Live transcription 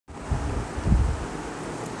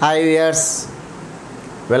Hi viewers,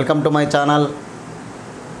 welcome to my channel.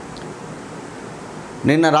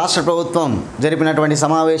 నిన్న రాష్ట్ర ప్రభుత్వం జరిపినటువంటి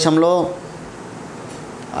సమావేశంలో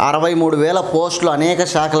 63,000 పోస్టులు అనేక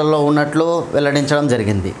శాఖలలో ఉన్నట్లు వెల్లడించడం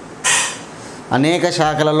జరిగింది. అనేక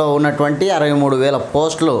శాఖలలో ఉన్నటువంటి 63,000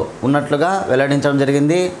 పోస్టులు ఉన్నట్లుగా వెల్లడించడం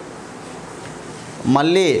జరిగింది.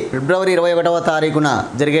 మళ్ళీ ఫిబ్రవరి 21వ తారీఖున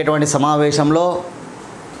జరిగేటువంటి సమావేశంలో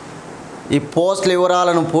ఈ పోస్టుల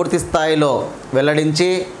వివరాలను పూర్తి స్థాయిలో వెల్లడించి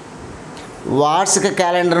వార్షిక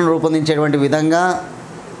క్యాలెండర్ను రూపొందించేటువంటి విధంగా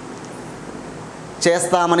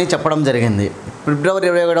చేస్తామని చెప్పడం జరిగింది. ఫిబ్రవరి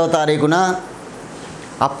 21వ తారీఖున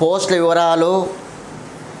ఆ పోస్టుల వివరాలు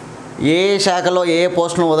ఏ శాఖలో ఏ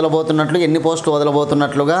పోస్టులను వదలబోతున్నట్లు, ఎన్ని పోస్టులు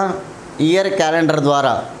వదలబోతున్నట్లుగా ఇయర్ క్యాలెండర్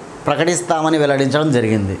ద్వారా ప్రకటిస్తామని వెల్లడించడం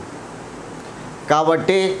జరిగింది.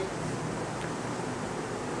 కాబట్టి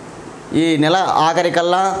ఈ నెల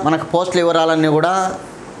ఆఖరికల్లా మనకు పోస్టుల వివరాలన్నీ కూడా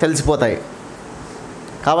తెలిసిపోతాయి.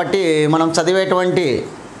 కాబట్టి మనం చదివేటువంటి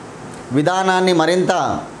విధానాన్ని మరింత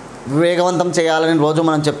వేగవంతం చేయాలని రోజు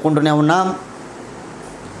మనం చెప్పుకుంటూనే ఉన్నాం.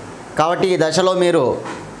 కాబట్టి ఈ దశలో మీరు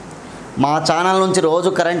మా ఛానల్ నుంచి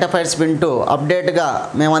రోజు కరెంట్ అఫైర్స్ వింటూ అప్డేట్గా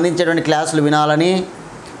మేము అందించేటువంటి క్లాసులు వినాలని,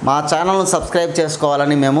 మా ఛానల్ను సబ్స్క్రైబ్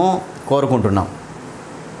చేసుకోవాలని మేము కోరుకుంటున్నాం.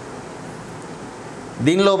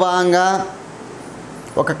 దీనిలో భాగంగా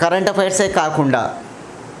ఒక కరెంట్ అఫైర్సే కాకుండా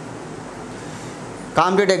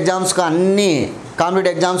అన్ని కాంపిటేటివ్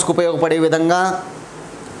ఎగ్జామ్స్కి ఉపయోగపడే విధంగా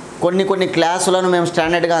కొన్ని క్లాసులను మేము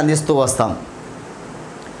స్టాండర్డ్గా అందిస్తూ వస్తాం.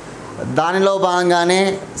 దానిలో భాగంగానే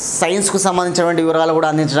సైన్స్కు సంబంధించినటువంటి వివరాలు కూడా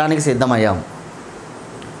అందించడానికి సిద్ధమయ్యాం.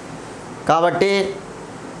 కాబట్టి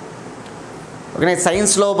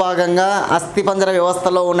సైన్స్లో భాగంగా అస్థిపంజర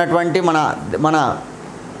వ్యవస్థలో ఉన్నటువంటి మన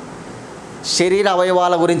శరీర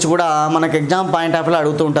అవయవాల గురించి కూడా మనకు ఎగ్జామ్ పాయింట్ ఆఫ్ వ్యూలో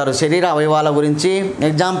అడుగుతూ ఉంటారు. శరీర అవయవాల గురించి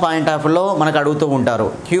ఎగ్జామ్ పాయింట్ ఆఫ్ వ్యూలో మనకు అడుగుతూ ఉంటారు.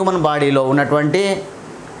 హ్యూమన్ బాడీలో ఉన్నటువంటి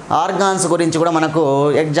ఆర్గాన్స్ గురించి కూడా మనకు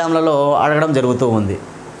ఎగ్జామ్లలో అడగడం జరుగుతూ ఉంది.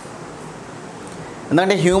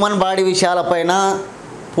 ఎందుకంటే హ్యూమన్ బాడీ విషయాలపైన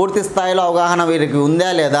పూర్తి స్థాయిలో అవగాహన వీరికి ఉందా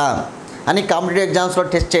లేదా అని కాంపిటేటివ్ ఎగ్జామ్స్లో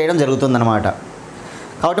టెస్ట్ చేయడం జరుగుతుందన్నమాట.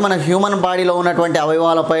 కాబట్టి మన హ్యూమన్ బాడీలో ఉన్నటువంటి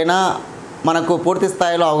అవయవాలపైన మనకు పూర్తి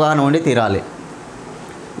స్థాయిలో అవగాహన ఉండి తీరాలి.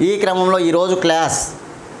 ఈ క్రమంలో ఈరోజు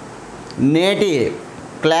నేటి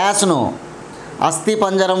క్లాసును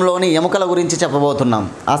అస్థిపంజరంలోని ఎముకల గురించి చెప్పబోతున్నాం.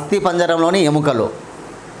 అస్థిపంజరంలోని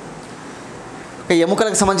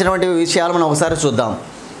ఎముకలకు సంబంధించినటువంటి విషయాలు మనం ఒకసారి చూద్దాం.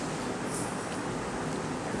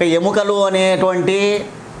 ఎముకలు అనేటువంటి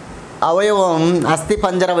అవయవం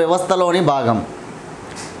అస్థిపంజర వ్యవస్థలోని భాగం.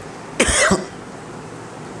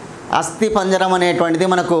 అస్థిపంజరం అనేటువంటిది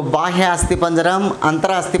మనకు బాహ్య అస్థిపంజరం,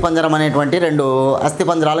 అంతర అస్థిపంజరం అనేటువంటి 2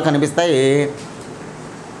 అస్థిపంజరాలు కనిపిస్తాయి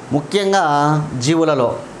ముఖ్యంగా జీవులలో.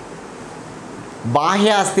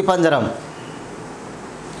 బాహ్య అస్థిపంజరం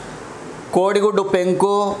కోడిగుడ్డు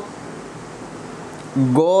పెంకు,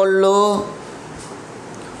 గోళ్ళు,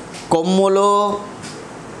 కొమ్ములు,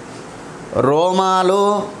 రోమాలు,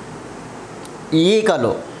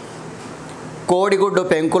 ఈకలు. కోడిగుడ్డు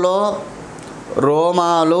పెంకులో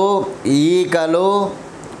రోమాలు, ఈకలు,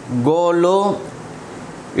 గోళ్ళు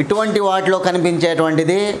ఇటువంటి వాటిలో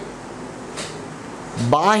కనిపించేటువంటిది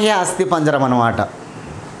బాహ్య అస్థిపంజరం అన్నమాట.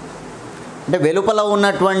 అంటే వెలుపల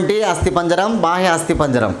ఉన్నటువంటి అస్థిపంజరం బాహ్య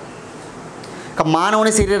అస్థిపంజరం.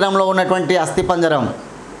 మానవుని శరీరంలో ఉన్నటువంటి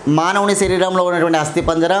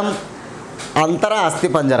అస్థిపంజరం అంతర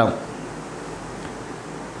అస్థిపంజరం.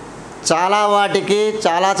 చాలా వాటికి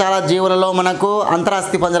చాలా జీవులలో మనకు అంతర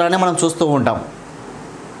అస్థిపంజరాన్ని మనం చూస్తూ ఉంటాం.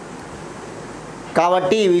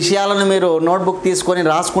 కాబట్టి ఈ విషయాలను మీరు నోట్బుక్ తీసుకొని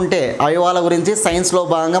రాసుకుంటే అవయవాల గురించి సైన్స్లో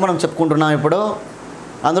భాగంగా మనం చెప్పుకుంటున్నాం. ఇప్పుడు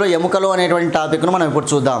అందులో ఎముకలు అనేటువంటి టాపిక్ను మనం ఇప్పుడు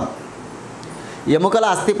చూద్దాం. ఎముకల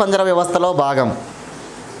అస్థిపంజర వ్యవస్థలో భాగం.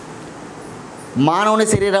 మానవుని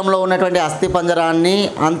శరీరంలో ఉన్నటువంటి అస్థిపంజరాన్ని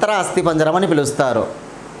అంతర అస్థిపంజరం అని పిలుస్తారు.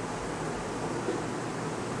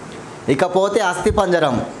 ఇకపోతే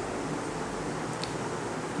అస్థిపంజరం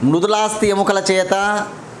మృదులాస్థి ఎముకల చేత,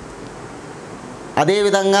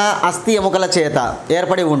 అదేవిధంగా అస్థి ఎముకల చేత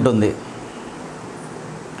ఏర్పడి ఉంటుంది.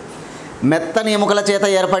 మెత్తని ఎముకల చేత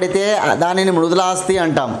ఏర్పడితే దానిని మృదులాస్థి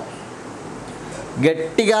అంటాం.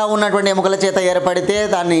 గట్టిగా ఉన్నటువంటి ఎముకల చేత ఏర్పడితే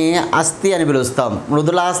దాన్ని అస్థి అని పిలుస్తాం.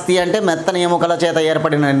 మృదులాస్థి అంటే మెత్తని ఎముకల చేత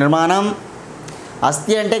ఏర్పడిన నిర్మాణం,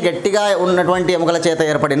 అస్థి అంటే గట్టిగా ఉన్నటువంటి ఎముకల చేత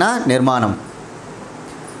ఏర్పడిన నిర్మాణం.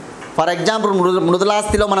 ఫర్ ఎగ్జాంపుల్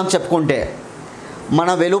మృదులాస్థిలో మనం చెప్పుకుంటే మన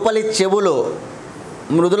వెలుపలి చెవులు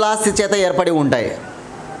మృదులాస్థి చేత ఏర్పడి ఉంటాయి.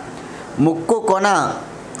 ముక్కు కొన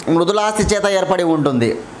మృదులాస్థి చేత ఏర్పడి ఉంటుంది.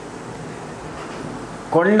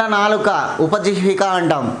 కొండ నాలుక ఉపజిహ్విక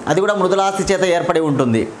అంటాం, అది కూడా మృదులాస్థి చేత ఏర్పడి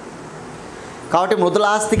ఉంటుంది. కాబట్టి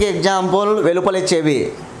మృదులాస్థికి ఎగ్జాంపుల్ వెలుపలి చెవి,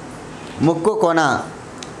 ముక్కు కొన,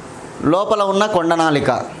 లోపల ఉన్న కొండనాలిక.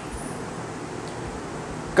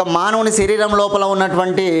 ఇక మానవుని శరీరం లోపల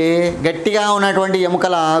ఉన్నటువంటి గట్టిగా ఉన్నటువంటి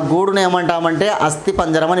ఎముకల గూడును ఏమంటామంటే అస్థి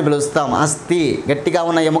పంజరం అని పిలుస్తాం. అస్థి, గట్టిగా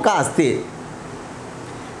ఉన్న ఎముక అస్థి.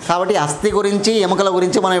 కాబట్టి అస్థి గురించి, ఎముకల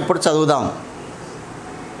గురించి మనం ఇప్పుడు చదువుదాం.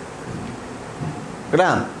 ఇక్కడ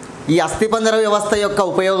ఈ అస్థిపంజర వ్యవస్థ యొక్క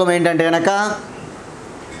ఉపయోగం ఏంటంటే కనుక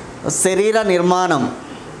శరీర నిర్మాణం.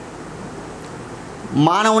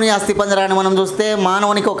 మానవుని అస్థిపంజరాన్ని మనం చూస్తే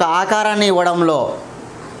మానవునికి ఒక ఆకారాన్ని ఇవ్వడంలో,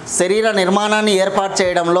 శరీర నిర్మాణాన్ని ఏర్పాటు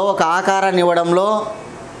చేయడంలో, ఒక ఆకారాన్ని ఇవ్వడంలో,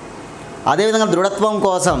 అదేవిధంగా దృఢత్వం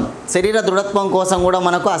కోసం, శరీర దృఢత్వం కోసం కూడా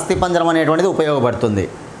మనకు అస్థిపంజరం అనేటువంటిది ఉపయోగపడుతుంది.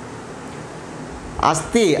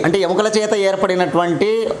 అస్థి అంటే ఎముకల చేత ఏర్పడినటువంటి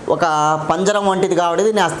ఒక పంజరం వంటిది కాబట్టి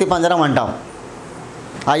దీన్ని అస్థిపంజరం అంటాం.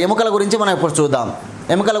 ఆ ఎముకల గురించి మనం ఇప్పుడు చూద్దాం.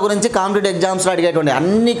 ఎముకల గురించి కాంపిటేటివ్ ఎగ్జామ్స్లో అడిగేటువంటి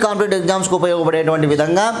అన్ని కాంపిటేటివ్ ఎగ్జామ్స్కి ఉపయోగపడేటువంటి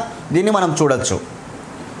విధంగా దీన్ని మనం చూడొచ్చు.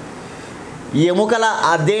 ఎముకల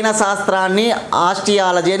అధ్యయన శాస్త్రాన్ని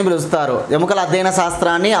ఆస్టియాలజీ అని పిలుస్తారు. ఎముకల అధ్యయన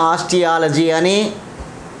శాస్త్రాన్ని ఆస్టియాలజీ అని,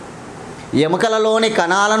 ఎముకలలోని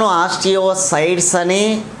కణాలను ఆస్టియోసైట్స్ అని,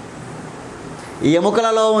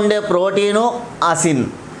 ఎముకలలో ఉండే ప్రోటీను అసిన్.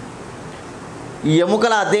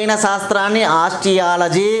 ఎముకల అధ్యయన శాస్త్రాన్ని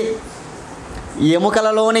ఆస్టియాలజీ,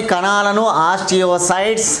 ఎముకలలోని కణాలను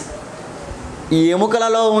ఆస్టియోసైట్స్,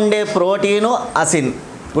 ఎముకలలో ఉండే ప్రోటీను అసిన్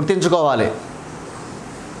గుర్తుంచుకోవాలి.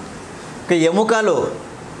 ఎముకలు,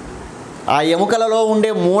 ఆ ఎముకలలో ఉండే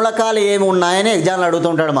మూలకాలు ఏమి ఉన్నాయని ఎగ్జామ్లు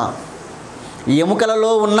అడుగుతుంటాడు.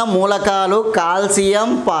 ఎముకలలో ఉన్న మూలకాలు కాల్షియం,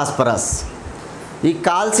 ఫాస్ఫరస్. ఈ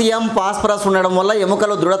కాల్షియం, ఫాస్ఫరస్ ఉండడం వల్ల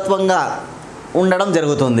ఎముకలు దృఢత్వంగా ఉండడం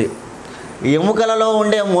జరుగుతుంది. ఎముకలలో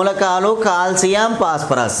ఉండే మూలకాలు కాల్షియం,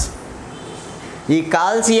 ఫాస్ఫరస్. ఈ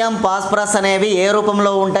కాల్షియం, ఫాస్ఫరస్ అనేవి ఏ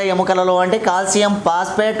రూపంలో ఉంటాయి ఎముకలలో అంటే కాల్షియం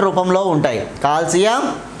ఫాస్ఫేట్ రూపంలో ఉంటాయి. కాల్షియం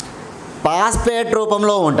ఫాస్ఫేట్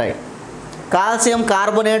రూపంలో ఉంటాయి. కాల్షియం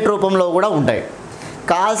కార్బోనేట్ రూపంలో కూడా ఉంటాయి.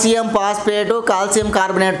 కాల్షియం ఫాస్ఫేటు, కాల్షియం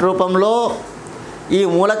కార్బోనేట్ రూపంలో ఈ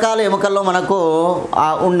మూలకాలు ఎముకల్లో మనకు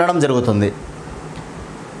ఉండడం జరుగుతుంది.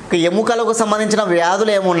 ఎముకలకు సంబంధించిన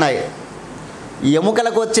వ్యాధులు ఏమున్నాయి?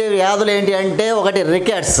 ఎముకలకు వచ్చే వ్యాధులు ఏంటి అంటే ఒకటి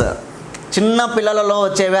రికెట్స్, చిన్న పిల్లలలో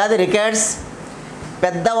వచ్చే వ్యాధి రికెట్స్.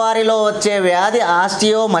 పెద్దవారిలో వచ్చే వ్యాధి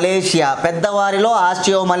osteomalacia. పెద్దవారిలో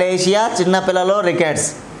osteomalacia, చిన్నపిల్లలో rickets.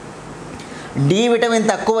 D vitamin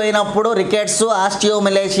తక్కువైనప్పుడు rickets,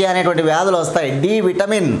 osteomalacia అనేటువంటి వ్యాధులు వస్తాయి. డి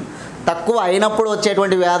విటమిన్ తక్కువ అయినప్పుడు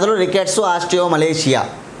వచ్చేటువంటి వ్యాధులు రికెట్స్, ఆస్టియోమలేషియా.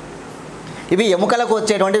 ఇవి ఎముకలకు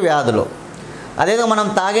వచ్చేటువంటి వ్యాధులు. అదేవిధంగా మనం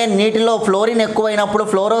తాగే నీటిలో ఫ్లోరిన్ ఎక్కువైనప్పుడు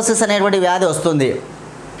ఫ్లోరోసిస్ అనేటువంటి వ్యాధి వస్తుంది.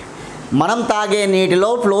 మనం తాగే నీటిలో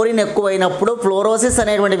ఫ్లోరిన్ ఎక్కువైనప్పుడు ఫ్లోరోసిస్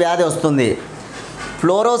అనేటువంటి వ్యాధి వస్తుంది.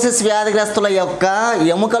 ఫ్లోరోసిస్ వ్యాధిగ్రస్తుల యొక్క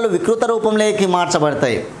ఎముకలు వికృత రూపంలోకి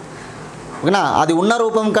మార్చబడతాయి. ఓకేనా? అది ఉన్న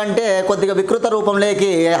రూపం కంటే కొద్దిగా వికృత రూపంలోకి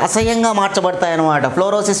అసహ్యంగా మార్చబడతాయి అన్నమాట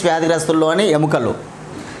ఫ్లోరోసిస్ వ్యాధిగ్రస్తుల్లోని ఎముకలు.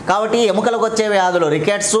 కాబట్టి ఎముకలకు వచ్చే వ్యాధులు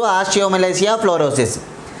రికెట్స్, ఆస్టియోమలేషియా, ఫ్లోరోసిస్.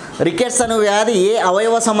 రికెట్స్ అనే వ్యాధి ఏ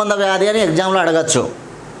అవయవ సంబంధ వ్యాధి అని ఎగ్జామ్లో అడగచ్చు.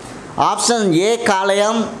 ఆప్షన్ ఏ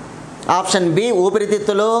కాలేయం, ఆప్షన్ బి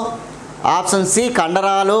ఊపిరితిత్తులు, ఆప్షన్ సి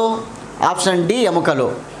కండరాలు, ఆప్షన్ డి ఎముకలు.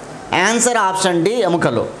 ఆన్సర్ ఆప్షన్ డి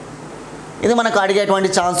ఎముకలు. ఇది మనకు అడిగేటువంటి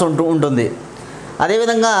ఛాన్స్ ఉంటుంది.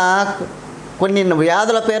 అదేవిధంగా కొన్ని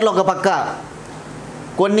వ్యాధుల పేర్లు ఒక పక్క,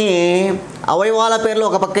 కొన్ని అవయవాల పేర్లు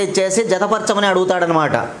ఒక పక్క ఇచ్చేసి జతపరచమని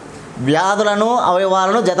అడుగుతాడనమాట. వ్యాధులను,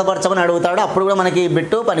 అవయవాలను జతపరచమని అడుగుతాడు. అప్పుడు కూడా మనకి ఈ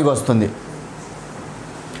బిట్టు పనికి వస్తుంది.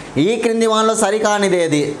 ఈ క్రింది వానిలో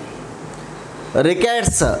సరికానిదేది?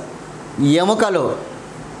 రికెట్స్ ఎముకలు,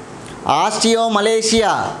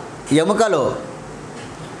 ఆస్టియోమలేషియా ఎముకలు,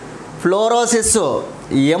 ఫ్లోరోసిస్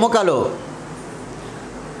ఎముకలు,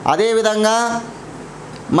 అదేవిధంగా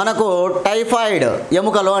మనకు టైఫాయిడ్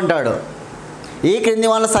ఎముకలు అంటాడు. ఈ క్రింది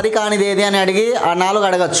వాళ్ళ సరికానిదేది అని అడిగి ఆ 4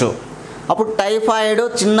 అడగచ్చు. అప్పుడు టైఫాయిడ్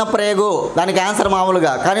చిన్న ప్రేగు, దానికి ఆన్సర్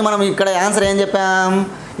మామూలుగా, కానీ మనం ఇక్కడ ఆన్సర్ ఏం చెప్పాం?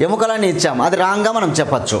 ఎముకలని ఇచ్చాం. అది రాంగ్గా మనం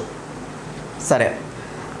చెప్పచ్చు. సరే,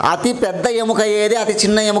 అతి పెద్ద ఎముక ఏది, అతి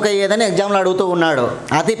చిన్న ఎముక ఏదని ఎగ్జామ్లో అడుగుతూ ఉన్నాడు.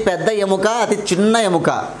 అతి పెద్ద ఎముక, అతి చిన్న ఎముక.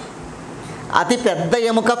 అతి పెద్ద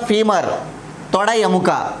ఎముక ఫీమర్, తొడ ఎముక.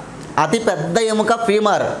 అతి పెద్ద ఎముక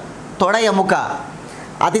ఫీమర్, తొడ ఎముక.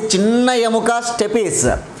 అతి చిన్న ఎముక స్టెపిస్,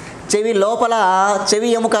 చెవి లోపల, చెవి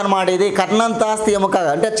ఎముక అనమాట. ఇది కర్ణంతాస్తి ఎముక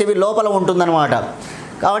అంటే చెవి లోపల ఉంటుందన్నమాట.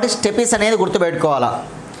 కాబట్టి స్టెపిస్ అనేది గుర్తుపెట్టుకోవాలా.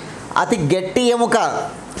 అతి గట్టి ఎముక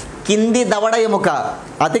కింది దవడ ఎముక.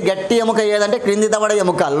 అతి గట్టి ఎముక ఏదంటే క్రింది దవడ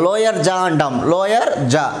ఎముక, లోయర్ జా అంటాం, లోయర్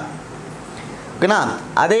జా. ఓకేనా?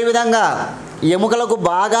 అదేవిధంగా ఎముకలకు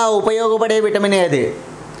బాగా ఉపయోగపడే విటమిన్ ఏది?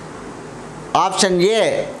 Option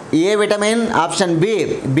A vitamin, option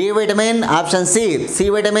B vitamin, option C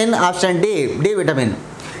vitamin, option D vitamin.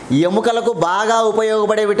 ఎముకలకు బాగా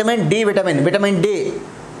ఉపయోగపడే vitamin D vitamin, vitamin D.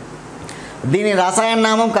 దీని రసాయన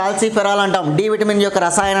నామం కాల్సిఫెరాల్ అంటాం. డి విటమిన్ యొక్క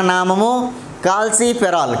రసాయన నామము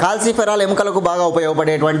కాల్సిఫెరాల్. కాల్సిఫెరాల్ ఎముకలకు బాగా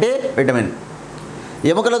ఉపయోగపడేటువంటి విటమిన్.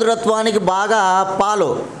 ఎముకల దృఢత్వానికి పాలు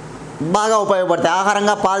బాగా ఉపయోగపడతాయి.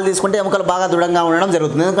 ఆహారంగా పాలు తీసుకుంటే ఎముకలు బాగా దృఢంగా ఉండడం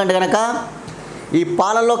జరుగుతుంది. ఎందుకంటే కనుక ఈ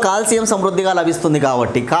పాలల్లో కాల్షియం సమృద్ధిగా లభిస్తుంది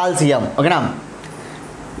కాబట్టి కాల్షియం. ఓకేనా,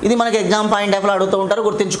 ఇది మనకి ఎగ్జామ్ పాయింట్ ఆఫ్లో అడుగుతూ ఉంటారు,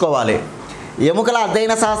 గుర్తుంచుకోవాలి. ఎముకల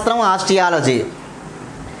అధ్యయన శాస్త్రం ఆస్టియాలజీ.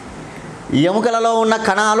 ఎముకలలో ఉన్న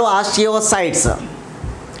కణాలు ఆస్టియోసైట్స్.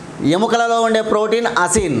 ఎముకలలో ఉండే ప్రోటీన్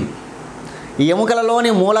అసిన్.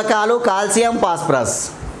 ఎముకలలోని మూలకాలు కాల్షియం ఫాస్ఫరస్.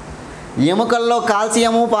 ఎముకల్లో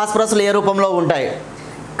కాల్షియము ఫాస్ఫరస్లు ఏ రూపంలో ఉంటాయి?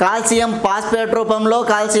 కాల్షియం ఫాస్ఫేట్ రూపంలో,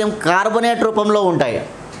 కాల్షియం కార్బోనేట్ రూపంలో ఉంటాయి.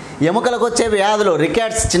 ఎముకలకు వచ్చే వ్యాధులు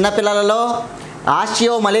రికెట్స్ చిన్నపిల్లలలో,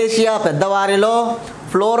 ఆస్టియోమలేషియా పెద్దవారిలో,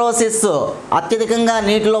 ఫ్లోరోసిస్ అత్యధికంగా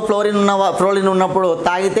నీటిలో ఫ్లోరిన్ ఉన్నప్పుడు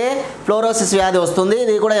తాగితే ఫ్లోరోసిస్ వ్యాధి వస్తుంది.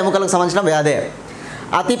 ఇది కూడా ఎముకలకు సంబంధించిన వ్యాధే.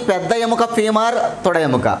 అతి పెద్ద ఎముక ఫీమర్, తొడ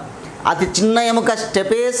ఎముక. అతి చిన్న ఎముక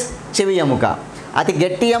స్టెపిస్, చెవి ఎముక. అతి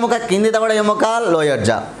గట్టి ఎముక కింది దవడ ఎముక, లోయర్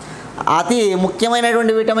జా. అతి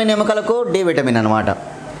ముఖ్యమైనటువంటి విటమిన్ ఎముకలకు డి విటమిన్ అనమాట.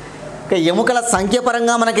 ఎముకల సంఖ్య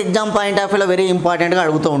పరంగా మనకి ఎగ్జామ్ పాయింట్ ఆఫ్ వ్యూలో వెరీ ఇంపార్టెంట్గా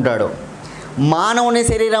అడుగుతూ ఉంటాడు. మానవుని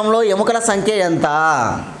శరీరంలో ఎముకల సంఖ్య ఎంత?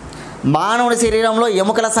 మానవుని శరీరంలో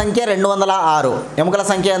ఎముకల సంఖ్య 206. ఎముకల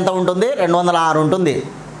సంఖ్య ఎంత ఉంటుంది? 206 ఉంటుంది.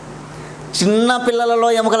 చిన్న పిల్లలలో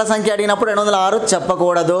ఎముకల సంఖ్య అడిగినప్పుడు 206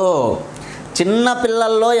 చెప్పకూడదు. చిన్న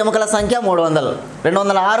పిల్లల్లో ఎముకల సంఖ్య 300.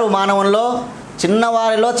 206 మానవుల్లో,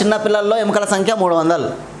 చిన్నవారిలో చిన్న పిల్లల్లో ఎముకల సంఖ్య 300.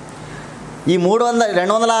 ఈ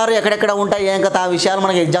 206 ఎక్కడెక్కడ ఉంటాయి ఏం కథ, ఆ విషయాలు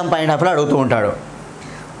మనకి ఎగ్జామ్ పాయింట్ ఆఫ్లో అడుగుతూ ఉంటాడు.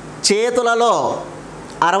 చేతులలో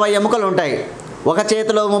 60 ఎముకలు ఉంటాయి. ఒక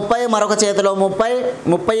చేతిలో 30, మరొక చేతిలో 30,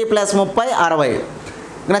 30 + 30 60.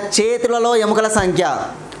 ఇంకా చేతులలో ఎముకల సంఖ్య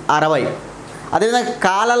 60. అదేవిధంగా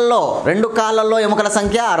కాళ్ళల్లో, 2 కాళ్ళల్లో ఎముకల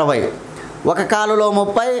సంఖ్య 60. ఒక కాలులో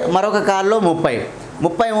 30, మరొక కాలులో 30,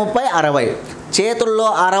 30 30 60. చేతుల్లో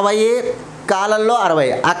 60, కాళ్ళల్లో 60.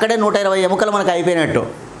 అక్కడే 120 ఎముకలు మనకు అయిపోయినట్టు.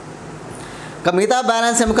 ఇక మిగతా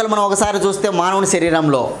బ్యాలెన్స్ ఎముకలు మనం ఒకసారి చూస్తే మానవుని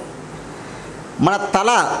శరీరంలో మన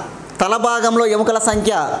తల భాగంలో ఎముకల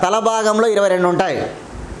సంఖ్య, తల భాగంలో 22 ఉంటాయి.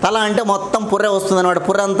 తల అంటే మొత్తం పుర్రె వస్తుంది అన్నమాట,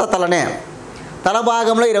 పుర్రె అంతా తలనే. తల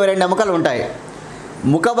భాగంలో 22 ఎముకలు ఉంటాయి.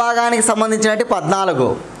 ముఖ భాగానికి సంబంధించినట్టు 14,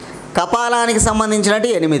 కపాలానికి సంబంధించినట్టు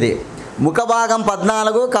 8. ముఖ భాగం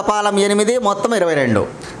 14, కపాలం 8, మొత్తం 22.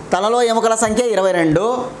 తలలో ఎముకల సంఖ్య 22,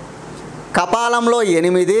 కపాలంలో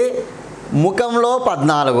 8, ముఖంలో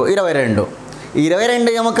 14, 22.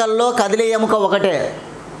 22 ఎముకల్లో కదిలే ఎముక ఒకటే.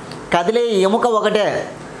 కదిలే ఎముక ఒకటే.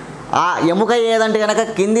 ఆ ఎముక ఏదంటే కనుక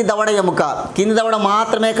కింది దవడ ఎముక. కింది దవడ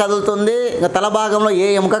మాత్రమే కదులుతుంది. ఇంకా తల భాగంలో ఏ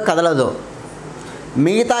ఎముక కదలదు.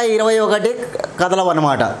 మిగతా 21 కదలవు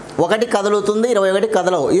అన్నమాట. ఒకటి కదులుతుంది, 21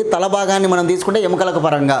 కదలవు. ఇది తల భాగాన్ని మనం తీసుకుంటే ఎముకలకు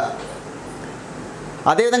పరంగా.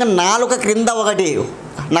 అదేవిధంగా నాలుక క్రింద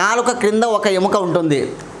ఒక ఎముక ఉంటుంది.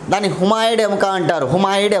 దాన్ని హుమాయిడ్ ఎముక అంటారు.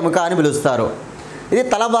 హుమాయిడ్ ఎముక అని పిలుస్తారు. ఇది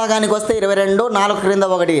తల భాగానికి వస్తే 22, నాలుక క్రింద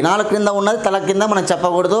 1. నాలుక క్రింద ఉన్నది తల కింద మనం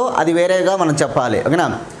చెప్పకూడదు, అది వేరేగా మనం చెప్పాలి. ఓకేనా.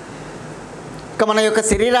 ఇక మన యొక్క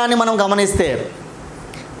శరీరాన్ని మనం గమనిస్తే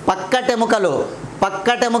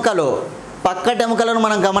పక్కటెముకలను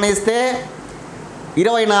మనం గమనిస్తే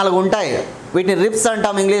 24 ఉంటాయి. వీటిని రిబ్స్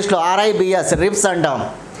అంటాం ఇంగ్లీష్లో, RIBS రిబ్స్ అంటాం.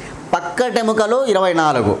 పక్కటెముకలు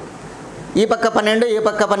 24. ఈ పక్క 12, ఈ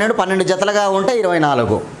పక్క 12, 12 జతలుగా ఉంటే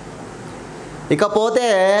 24. ఇకపోతే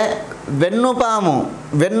వెన్నుపాము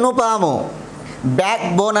బ్యాక్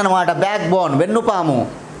బోన్ అనమాట. Back bone వెన్నుపాము.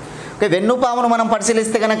 ఓకే, వెన్నుపామును మనం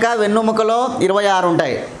పరిశీలిస్తే కనుక వెన్నుముకలో 26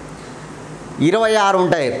 ఉంటాయి. 26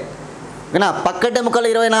 ఉంటాయి. ఓకేనా. పక్కటెముకలు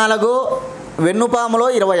 24, వెన్నుపాములో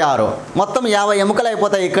 26, మొత్తం 50 ఎముకలు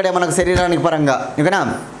అయిపోతాయి ఇక్కడే మనకు శరీరానికి పరంగా. ఓకేనా.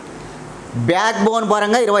 బ్యాక్ బోన్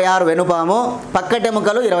పరంగా 26 వెన్నుపాము,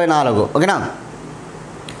 పక్కటెముకలు 24. ఓకేనా.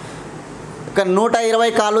 ఇక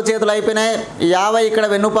 120 కాళ్ళు చేతులు అయిపోయినాయి. 50 ఇక్కడ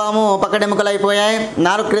వెన్నుపాము, పక్కటెముకలు అయిపోయాయి.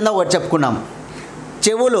 4 క్రింద ఒకటి చెప్పుకున్నాం.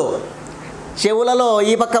 చెవులలో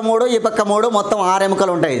ఈ పక్క 3, ఈ పక్క 3, మొత్తం 6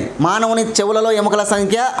 ఎముకలు ఉంటాయి. మానవుని చెవులలో ఎముకల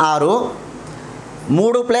సంఖ్య 6.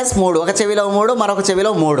 3 + 3, ఒక చెవిలో 3, మరొక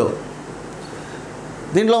చెవిలో 3.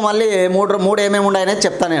 దీంట్లో మళ్ళీ మూడు ఏమేమి ఉన్నాయనేది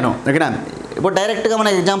చెప్తాను నేను. ఓకేనా. ఇప్పుడు డైరెక్ట్గా మన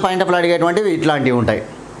ఎగ్జామ్ పాయింట్ ఆఫ్ అడిగేటువంటివి ఇట్లాంటివి ఉంటాయి.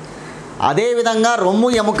 అదేవిధంగా రొమ్ము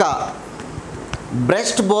ఎముక,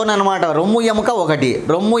 బ్రెస్ట్ బోన్ అనమాట. రొమ్ము ఎముక 1.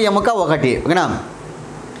 ఓకేనా.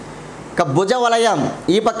 ఇక భుజ వలయం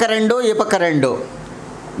ఈ పక్క 2, ఈ పక్క 2,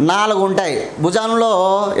 4 ఉంటాయి. భుజంలో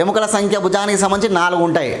ఎముకల సంఖ్య భుజానికి సంబంధించి 4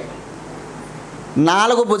 ఉంటాయి.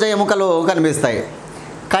 4 భుజ ఎముకలు కనిపిస్తాయి.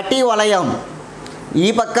 కటి వలయం ఈ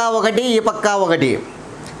పక్క 1, ఈ పక్క 1.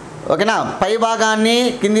 ఓకేనా. పై భాగాన్ని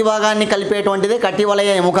కింది భాగాన్ని కలిపేటువంటిది కటి వలయ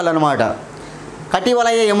ఎముకలు అనమాట. కటి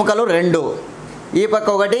వలయ ఎముకలు 2. ఈ పక్క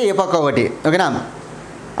ఒకటి, ఈ పక్క ఒకటి. ఓకేనా?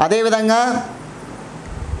 అదేవిధంగా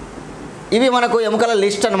ఇవి మనకు ఎముకల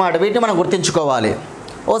లిస్ట్ అన్నమాట. వీటిని మనం గుర్తుంచుకోవాలి.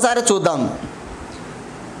 ఓసారి చూద్దాం.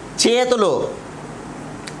 చేతులు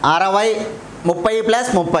 60, 30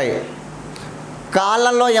 + 30.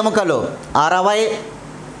 కాళ్ళల్లో ఎముకలు 60,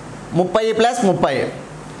 30 + 30.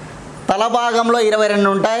 తల భాగంలో 22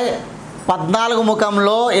 ఉంటాయి. 14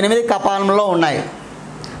 ముఖంలో 8 కపాలంలో ఉన్నాయి.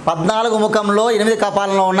 14 ముఖంలో 8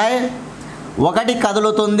 కపాలంలో ఉన్నాయి. 1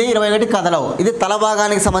 కదులుతుంది, 21 కదలవు. ఇది తల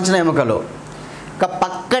భాగానికి సంబంధించిన ఎముకలు. ఇక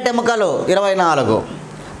పక్కటి ఎముకలు 24,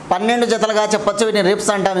 12 జతలుగా చెప్పచ్చు. వీటిని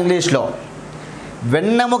రిప్స్ అంటాం ఇంగ్లీష్లో.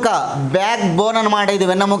 వెన్నెముక బ్యాక్ బోన్ అన్నమాట. ఇది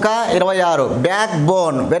వెన్నెముక 26, బ్యాక్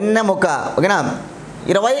బోన్ వెన్నెముక. ఓకేనా?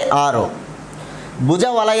 26. భుజ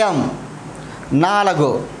వలయం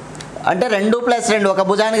 4, అంటే 2 + 2. ఒక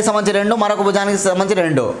భుజానికి సంబంధించి 2, మరొక భుజానికి సంబంధించి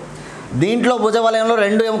 2. దీంట్లో భుజ వలయంలో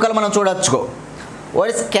 2 ఎముకలు మనం చూడొచ్చు.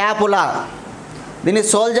 ఒకటి స్కాపులా, దీన్ని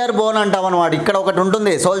సోల్జర్ బోన్ అంటాం అన్నమాట. ఇక్కడ ఒకటి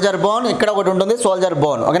ఉంటుంది సోల్జర్ బోన్, ఇక్కడ ఒకటి ఉంటుంది సోల్జర్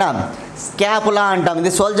బోన్. ఓకేనా? స్కాపులా అంటాం.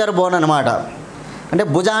 ఇది సోల్జర్ బోన్ అన్నమాట. అంటే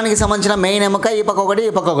భుజానికి సంబంధించిన మెయిన్ ఎముక ఈ పక్క ఒకటి,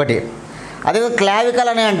 ఈ పక్క ఒకటి. అదే క్లావికల్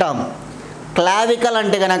అని అంటాం. క్లావికల్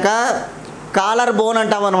అంటే కనుక కాలర్ బోన్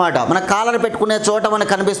అంటాం అన్నమాట. మన కాలర్ పెట్టుకునే చోట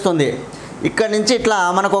మనకు కనిపిస్తుంది. ఇక్కడ నుంచి ఇట్లా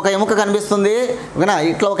మనకు ఒక ఎముక కనిపిస్తుంది. ఓకేనా?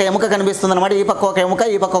 ఇట్లా ఒక ఎముక కనిపిస్తుంది అనమాట. ఈ పక్క ఒక ఎముక,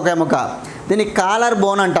 ఈ పక్క ఒక ఎముక. దీన్ని కాలర్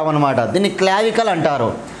బోన్ అంటాం అనమాట. దీన్ని క్లావికల్ అంటారు.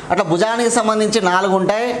 అట్లా భుజానికి సంబంధించి 4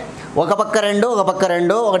 ఉంటాయి. ఒక పక్క 2, ఒక పక్క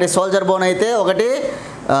 2. ఒకటి సోల్జర్ బోన్ అయితే ఒకటి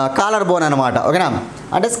కాలర్ బోన్ అనమాట. ఓకేనా?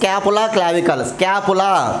 అంటే scapula, clavicle. Scapula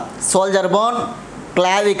soldier bone,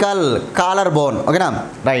 clavicle collar bone. ఓకేనా?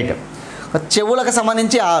 రైట్. చెవులకు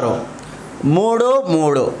సంబంధించి 6, 3,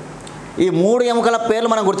 3. ఈ 3 ఎముకల పేర్లు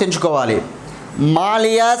మనం గుర్తుంచుకోవాలి.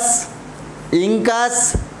 Malleus, incus,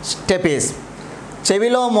 stapes.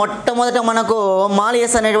 చెవిలో మొట్టమొదట మనకు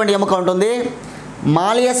మాలియస్ అనేటువంటి ఎముక ఉంటుంది.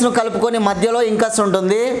 మాలియస్ను కలుపుకొని మధ్యలో ఇంకస్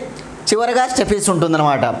ఉంటుంది. చివరగా స్టెపిస్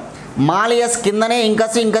ఉంటుందన్నమాట. మాలియస్ కిందనే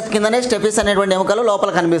ఇంకస్, ఇంకస్ కిందనే స్టెపిస్ అనేటువంటి ఎముకలు లోపల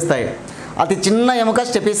కనిపిస్తాయి. అతి చిన్న ఎముక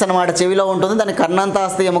స్టెపిస్ అనమాట. చెవిలో ఉంటుంది. దాన్ని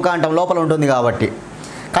కర్ణంతాస్తి ఎముక అంటాం, లోపల ఉంటుంది కాబట్టి.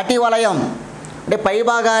 కటి వలయం అంటే పై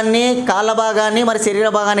భాగాన్ని, కాళ్ళ భాగాన్ని, మరి శరీర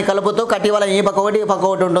భాగాన్ని కలుపుతూ కటి వలయం ఈ పక్క ఒకటి, ఈ పక్క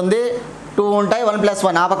ఒకటి ఉంటుంది. 2 ఉంటాయి. 1 +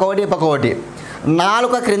 1. ఆ పక్క ఒకటి, ఈ పక్క ఒకటి.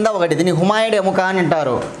 నాలుక క్రింద ఒకటి. దీన్ని హుమాయిడ్ ఎముక అని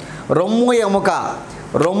అంటారు. రొమ్ము ఎముక,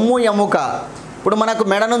 రొమ్ము ఎముక. ఇప్పుడు మనకు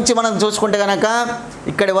మెడ నుంచి మనం చూసుకుంటే కనుక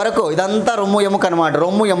ఇక్కడి వరకు ఇదంతా రొమ్ము ఎముక అనమాట.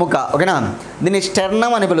 రొమ్ము ఎముక. ఓకేనా? దీన్ని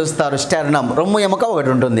స్టెర్నమ్ అని పిలుస్తారు. స్టెర్నమ్, రొమ్ము ఎముక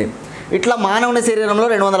ఒకటి ఉంటుంది. ఇట్లా మానవుని శరీరంలో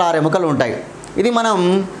 206 ఎముకలు ఉంటాయి. ఇది మనం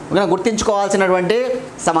గుర్తుంచుకోవాల్సినటువంటి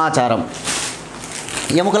సమాచారం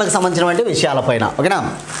ఎముకలకు సంబంధించినటువంటి విషయాలపైన. ఓకేనా?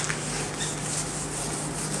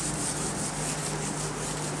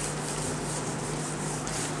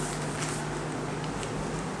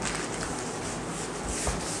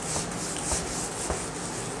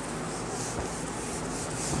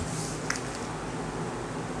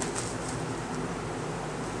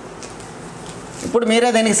 ఇప్పుడు మీరే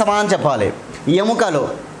దీనికి సమాధానం చెప్పాలి. ఎముకలు,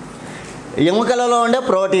 ఎముకలలో ఉండే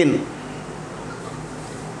ప్రోటీన్,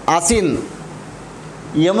 అసిన్,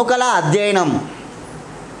 ఎముకల అధ్యయనం,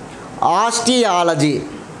 ఆస్టియాలజీ,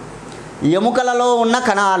 ఎముకలలో ఉన్న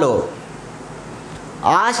కణాలు,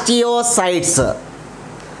 ఆస్టియోసైట్స్,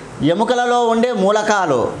 ఎముకలలో ఉండే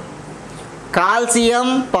మూలకాలు, కాల్షియం,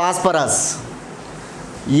 ఫాస్ఫరస్.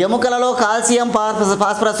 ఎముకలలో కాల్షియం,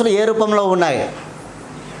 ఫాస్ఫరస్లు ఏ రూపంలో ఉన్నాయి?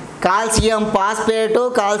 Calcium phosphate,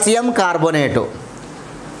 calcium carbonate.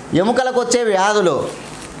 ఎముకలకు వచ్చే వ్యాధులు,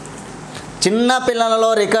 చిన్న పిల్లలలో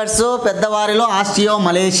రికట్స్, పెద్దవారిలో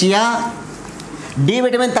osteomalacia. D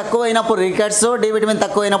vitamin తక్కువైనప్పుడు రికట్స్, D vitamin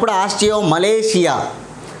తక్కువైనప్పుడు osteomalacia.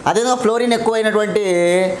 అదేవిధంగా ఫ్లోరిన్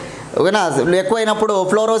ఎక్కువైనప్పుడు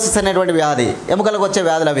ఫ్లోరోసిస్ అనేటువంటి వ్యాధి. ఎముకలకు వచ్చే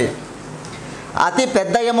వ్యాధులు అవి. అతి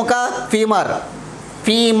పెద్ద ఎముక ఫీమర్,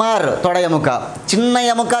 ఫీమర్ తొడ ఎముక. చిన్న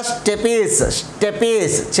ఎముక స్టెపిస్,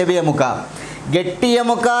 స్టెపిస్ చెవి ఎముక. గట్టి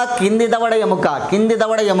ఎముక కింది దవడ ఎముక, కింది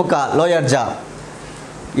దవడ ఎముక లోయర్ జా.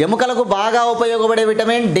 ఎముకలకు బాగా ఉపయోగపడే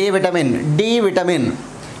vitamin D vitamin, D vitamin.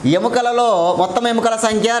 ఎముకలలో మొత్తం ఎముకల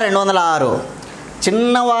సంఖ్య 206,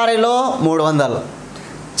 చిన్నవారిలో 300.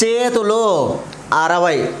 చేతులు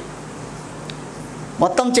 60,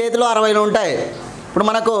 మొత్తం చేతులు 60 ఉంటాయి. ఇప్పుడు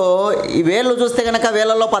మనకు ఈ వేళ్ళు చూస్తే కనుక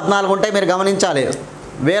వేళ్ళల్లో 14 ఉంటాయి. మీరు గమనించాలి,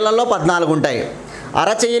 వేళ్ళల్లో 14 ఉంటాయి.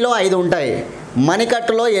 అరచెయ్యిలో 5 ఉంటాయి.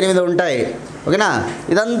 మణికట్టులో 8 ఉంటాయి. ఓకేనా?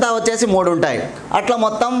 ఇదంతా వచ్చేసి 3 ఉంటాయి. అట్లా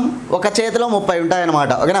మొత్తం ఒక చేతిలో 30 ఉంటాయి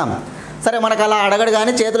అన్నమాట. ఓకేనా? సరే, మనకు అలా అడగడు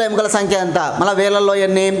కానీ చేతిలో ఎముకల సంఖ్య ఎంత, మళ్ళీ వేళ్ళల్లో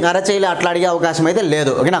ఎన్ని, అరచెయ్యిలో అట్లా అడిగే అవకాశం అయితే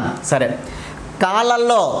లేదు. ఓకేనా? సరే.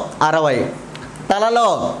 కాళ్ళల్లో 60, తలలో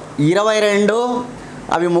 22,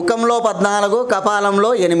 అవి ముఖంలో 14,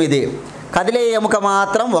 కపాలంలో 8. కదిలే ఎముక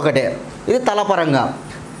మాత్రం ఒకటే. ఇది తలపరంగా.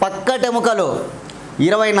 పక్కటెముకలు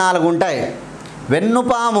 24 ఉంటాయి.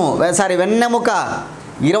 వెన్నెముక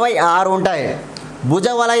 26 ఉంటాయి.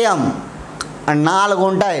 భుజవలయం 4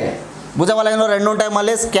 ఉంటాయి. భుజవలయంలో 2 ఉంటాయి.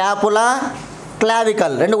 మళ్ళీ స్కాపులా,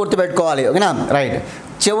 క్లావికల్ 2 గుర్తుపెట్టుకోవాలి. ఓకేనా? రైట్.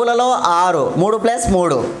 చెవులలో 6, 3 +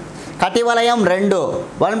 3. కటివలయం 2,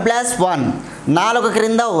 1 + 1. నాలుక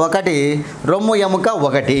క్రింద 1, రొమ్ము ఎముక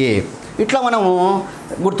 1. ఇట్లా మనము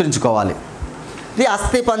గుర్తుంచుకోవాలి. ఇది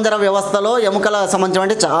అస్థిపంజర వ్యవస్థలో ఎముకల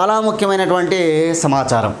సంబంధించినటువంటి చాలా ముఖ్యమైనటువంటి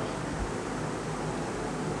సమాచారం.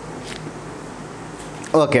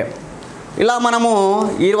 ఓకే, ఇలా మనము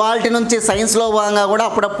ఇవాల్టి నుంచి సైన్స్లో భాగంగా కూడా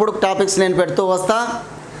అప్పుడప్పుడు టాపిక్స్ నేను పెడుతూ వస్తా.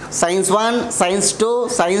 SCIENCE-1, SCIENCE-2,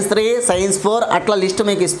 SCIENCE-3, SCIENCE-4 అట్లా లిస్ట్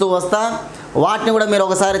మీకు ఇస్తూ వస్తా. వాటిని కూడా మీరు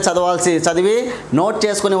ఒకసారి చదివి నోట్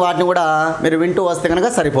చేసుకుని వాటిని కూడా మీరు వింటూ వస్తే కనుక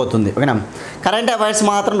సరిపోతుంది. ఓకేనా? కరెంట్ అఫైర్స్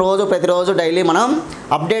మాత్రం ప్రతిరోజు డైలీ మనం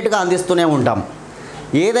అప్డేట్గా అందిస్తూనే ఉంటాం.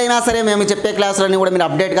 ఏదైనా సరే మేము చెప్పే క్లాసులన్నీ కూడా మీరు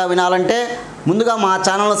అప్డేట్గా వినాలంటే ముందుగా మా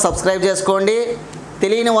ఛానల్ని సబ్స్క్రైబ్ చేసుకోండి.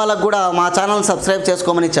 తెలియని వాళ్ళకు కూడా మా ఛానల్ని సబ్స్క్రైబ్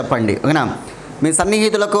చేసుకోమని చెప్పండి. ఓకేనా? మీ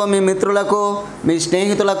సన్నిహితులకు, మీ మిత్రులకు, మీ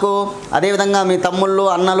స్నేహితులకు, అదేవిధంగా మీ తమ్ముళ్ళు,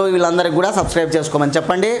 అన్నలు వీళ్ళందరికీ కూడా సబ్స్క్రైబ్ చేసుకోమని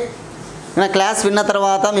చెప్పండి. క్లాస్ విన్న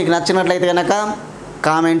తర్వాత మీకు నచ్చినట్లయితే కనుక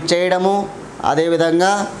కామెంట్ చేయడము,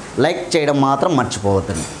 అదేవిధంగా లైక్ చేయడం మాత్రం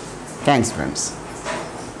మర్చిపోవద్దండి. Thanks friends.